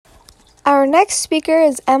Our next speaker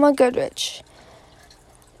is Emma Goodrich.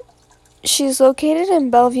 She's located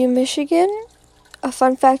in Bellevue, Michigan. A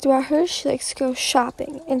fun fact about her, she likes to go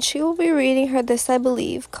shopping, and she will be reading her This I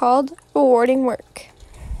Believe, called Rewarding Work.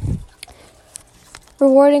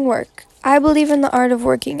 Rewarding work. I believe in the art of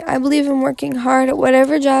working. I believe in working hard at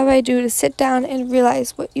whatever job I do to sit down and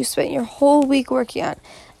realize what you spent your whole week working on,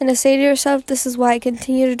 and to say to yourself, this is why I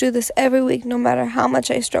continue to do this every week, no matter how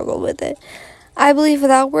much I struggle with it. I believe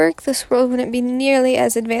without work, this world wouldn't be nearly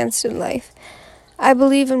as advanced in life. I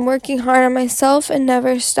believe in working hard on myself and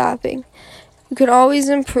never stopping. You can always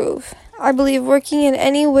improve. I believe working in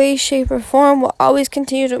any way, shape, or form will always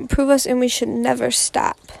continue to improve us, and we should never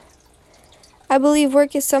stop. I believe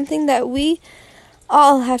work is something that we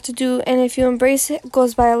all have to do, and if you embrace it, it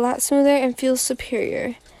goes by a lot smoother and feels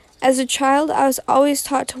superior. As a child, I was always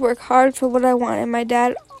taught to work hard for what I wanted. My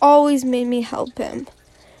dad always made me help him.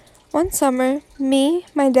 One summer, me,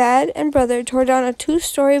 my dad, and brother tore down a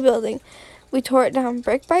 2-story building. We tore it down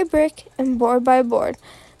brick by brick and board by board.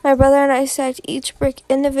 My brother and I stacked each brick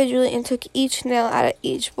individually and took each nail out of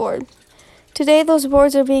each board. Today, those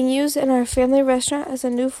boards are being used in our family restaurant as a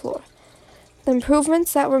new floor. The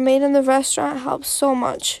improvements that were made in the restaurant helped so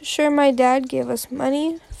much. Sure, my dad gave us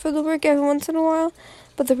money for the work every once in a while,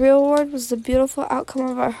 but the real reward was the beautiful outcome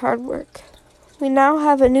of our hard work. We now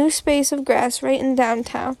have a new space of grass right in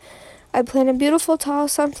downtown. I planted beautiful tall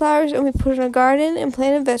sunflowers, and we put in a garden and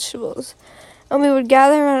planted vegetables. And we would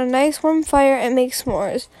gather around a nice warm fire and make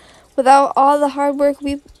s'mores. Without all the hard work,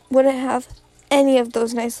 we wouldn't have any of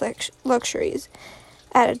those nice luxuries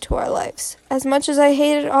added to our lives. As much as I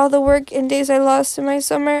hated all the work and days I lost in my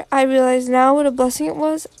summer, I realize now what a blessing it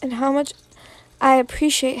was and how much I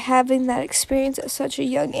appreciate having that experience at such a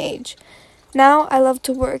young age. Now I love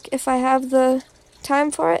to work. If I have the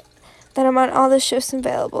time for it, then I'm on all the shifts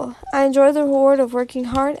available. I enjoy the reward of working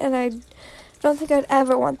hard, and I don't think I'd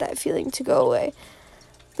ever want that feeling to go away.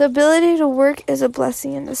 The ability to work is a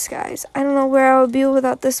blessing in disguise. I don't know where I would be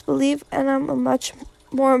without this belief, and I'm a much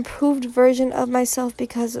more improved version of myself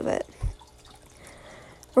because of it.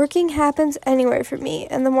 Working happens anywhere for me,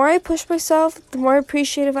 and the more I push myself, the more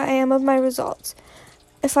appreciative I am of my results.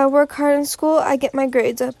 If I work hard in school, I get my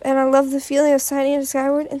grades up, and I love the feeling of sighting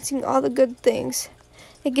skyward and seeing all the good things.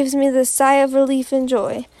 It gives me this sigh of relief and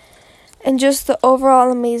joy, and just the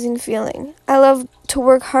overall amazing feeling. I love to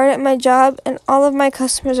work hard at my job, and all of my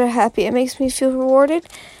customers are happy. It makes me feel rewarded,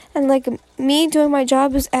 and like me doing my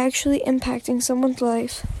job is actually impacting someone's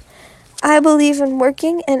life. I believe in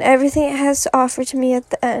working and everything it has to offer to me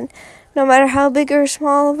at the end. No matter how big or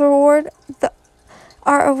small of a reward, the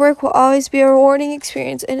art of work will always be a rewarding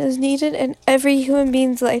experience and is needed in every human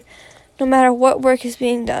being's life, no matter what work is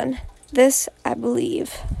being done. This I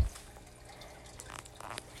believe.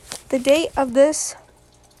 The date of this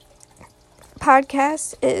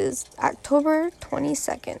podcast is October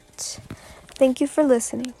 22nd. Thank you for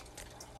listening.